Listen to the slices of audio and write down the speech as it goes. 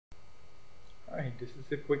Hi, this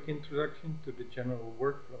is a quick introduction to the general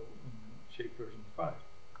workflow in Shape version 5.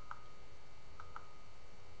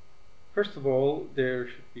 First of all, there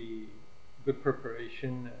should be good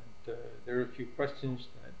preparation, and there are a few questions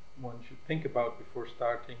that one should think about before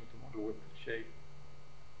starting to model with the shape.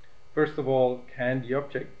 First of all, can the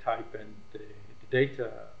object type and the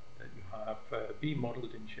data that you have be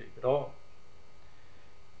modeled in Shape at all?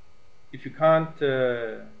 If you can't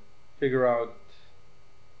figure out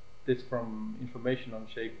this from information on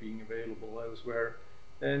Shape being available elsewhere,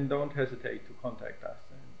 then don't hesitate to contact us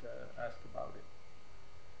and ask about it.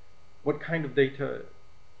 What kind of data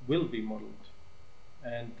will be modeled,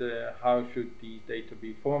 and how should these data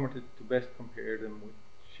be formatted to best compare them with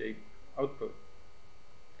Shape output?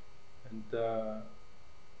 And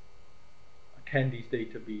can these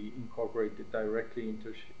data be incorporated directly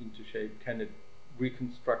into Shape? Can it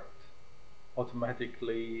reconstruct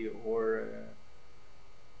automatically, or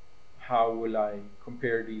how will I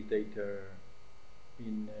compare these data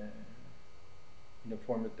in a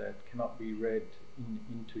format that cannot be read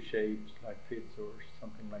into shapes like fits or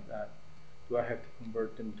something like that? Do I have to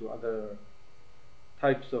convert them to other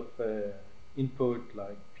types of input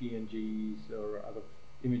like PNGs or other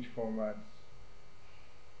image formats,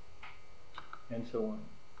 and so on?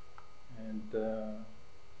 And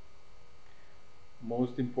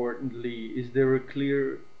most importantly, is there a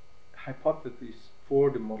clear hypothesis for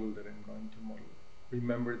the model that I'm going to model?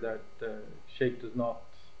 Remember that Shape does not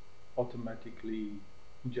automatically,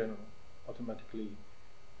 in general, automatically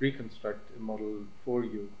reconstruct a model for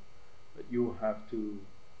you, but you have to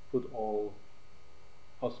put all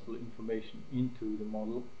possible information into the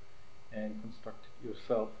model and construct it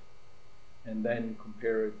yourself, and then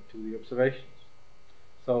compare it to the observations.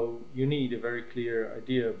 So you need a very clear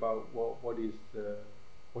idea about what is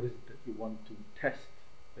it that you want to test.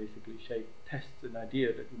 Basically, Shape tests an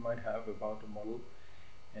idea that you might have about a model,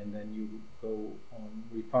 and then you go on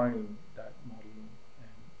refining that model and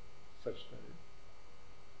such that it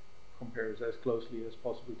compares as closely as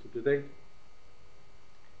possible to the data.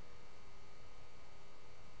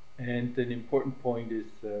 And an important point is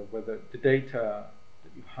whether the data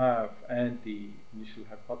that you have and the initial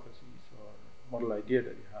hypotheses or model idea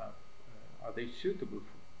that you have, are they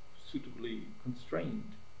suitably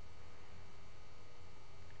constrained?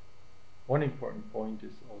 One important point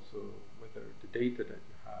is also whether the data that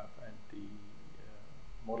you have and the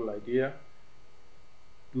model idea,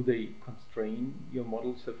 do they constrain your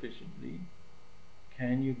model sufficiently?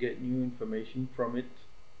 Can you get new information from it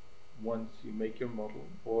once you make your model,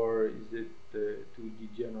 or is it too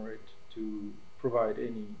degenerate to provide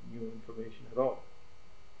any new information at all?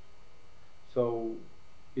 So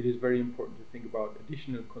it is very important to think about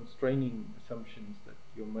additional constraining assumptions that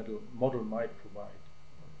your model might provide.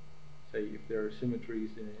 Say if there are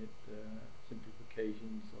symmetries in it,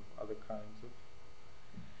 simplifications of other kinds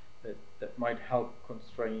of that might help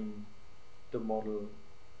constrain the model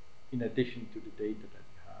in addition to the data that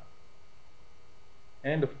you have.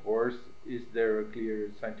 And of course, is there a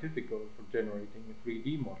clear scientific goal for generating a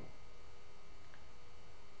 3D model?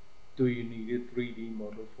 Do you need a 3D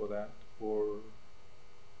model for that, or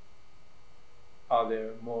are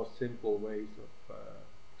there more simple ways of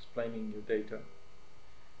explaining your data?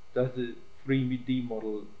 Does the 3D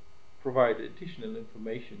model provide additional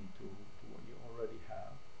information to what you already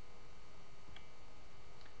have?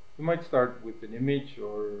 You might start with an image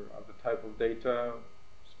or other type of data,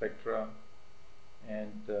 spectra,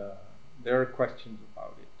 and there are questions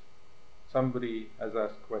about it. Somebody has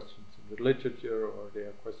asked questions in the literature, or there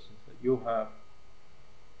are questions that you have,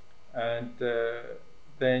 and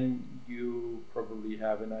then you probably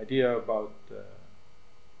have an idea about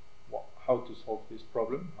how to solve this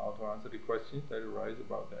problem, how to answer the questions that arise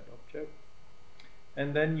about that object.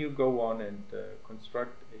 And then you go on and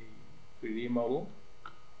construct a 3D model,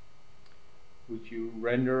 which you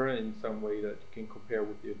render in some way that you can compare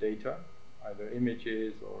with your data, either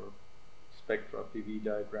images or spectra, PV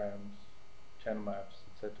diagrams, channel maps,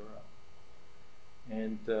 etc.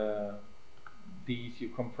 And these you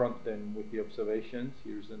confront then with the observations.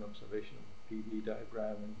 Here's an observation of a PV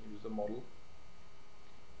diagram, and here's a model.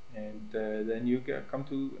 And then you come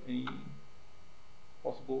to any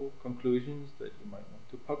possible conclusions that you might want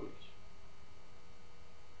to publish.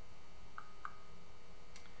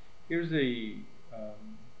 Here's a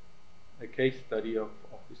case study of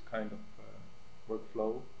this kind of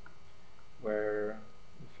workflow, where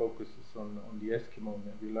the focus is on the Eskimo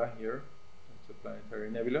Nebula here. It's a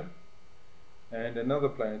planetary nebula. And another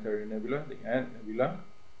planetary nebula, the Ant Nebula,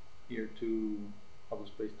 here two Hubble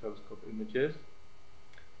Space Telescope images.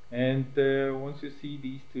 And once you see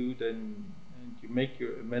these two, then you make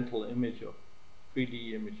your mental image of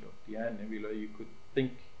 3D image of the Ant Nebula, you could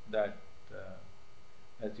think that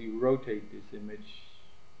as you rotate this image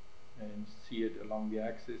and see it along the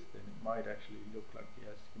axis, then it might actually look like the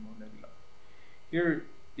Eskimo Nebula. Here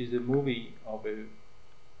is a movie of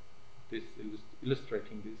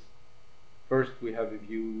illustrating this. First, we have a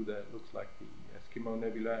view that looks like the Eskimo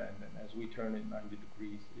Nebula, and then as we turn it 90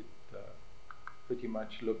 degrees, it pretty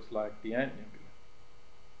much looks like the Ant Nebula.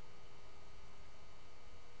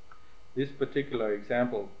 This particular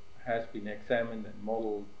example has been examined and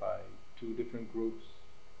modeled by two different groups,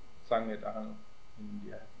 Zhang et al. In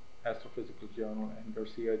the Astrophysical Journal and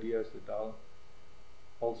Garcia Diaz et al.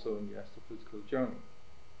 Also in the Astrophysical Journal.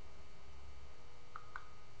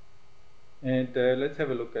 And let's have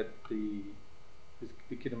a look at the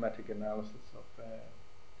kinematic analysis of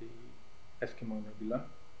the Eskimo Nebula.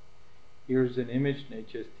 Here's an image, an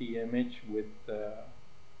HST image with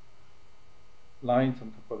lines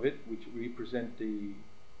on top of it, which represent the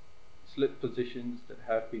slit positions that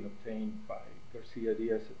have been obtained by Garcia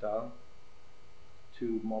Diaz et al.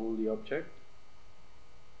 To model the object,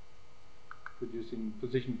 producing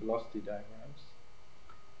position velocity diagrams.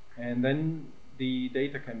 And then the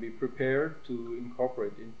data can be prepared to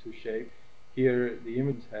incorporate into shape. Here the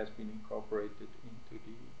image has been incorporated into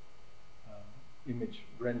the image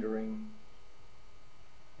rendering,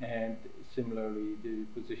 and similarly the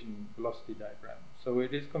position velocity diagram. So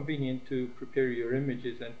it is convenient to prepare your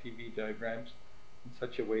images and PV diagrams in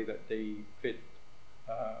such a way that they fit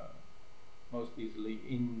most easily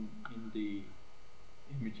in the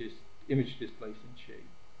image displays in shape.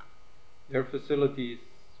 There are facilities,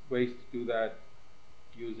 ways to do that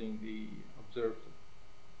using the observed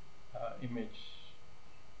image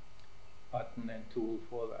button and tool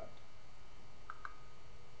for that.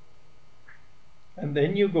 And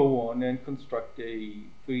then you go on and construct a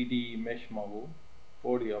 3D mesh model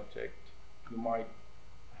for the object. You might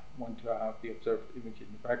want to have the observed image in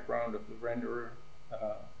the background of the renderer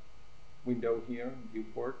window here,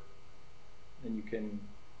 viewport. Then you can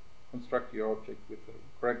construct your object with the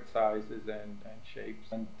correct sizes and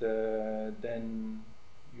shapes, and then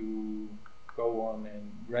you go on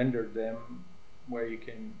and render them, where you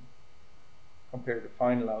can compare the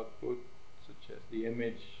final output, such as the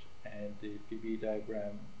image and the PV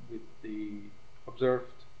diagram, with the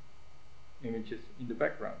observed images in the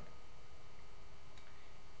background.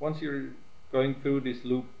 Once you're going through this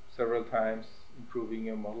loop several times, improving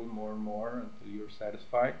your model more and more until you're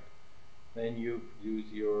satisfied, then you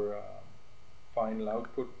produce your final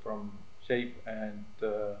output from shape and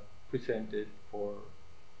present it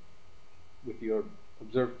with your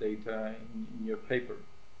observed data in your paper.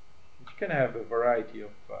 You can have a variety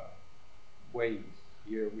of ways.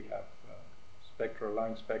 Here we have spectra,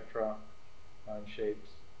 line shapes,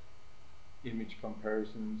 image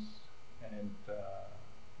comparisons, and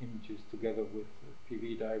images together with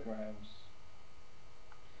PV diagrams.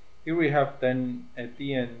 Here we have then at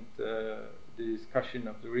the end the discussion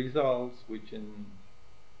of the results, which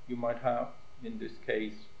you might have. In this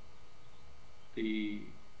case, the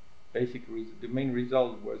main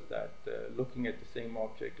result was that looking at the same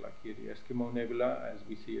object, like here the Eskimo Nebula as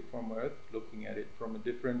we see it from Earth, looking at it from a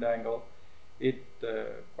different angle, it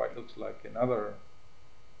quite looks like another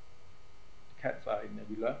Cat's Eye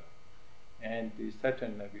Nebula and the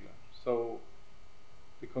Saturn Nebula. So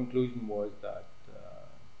the conclusion was that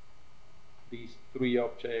these three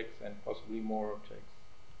objects and possibly more objects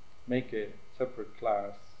make a separate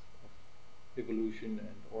class of evolution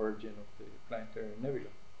and origin of the planetary nebula.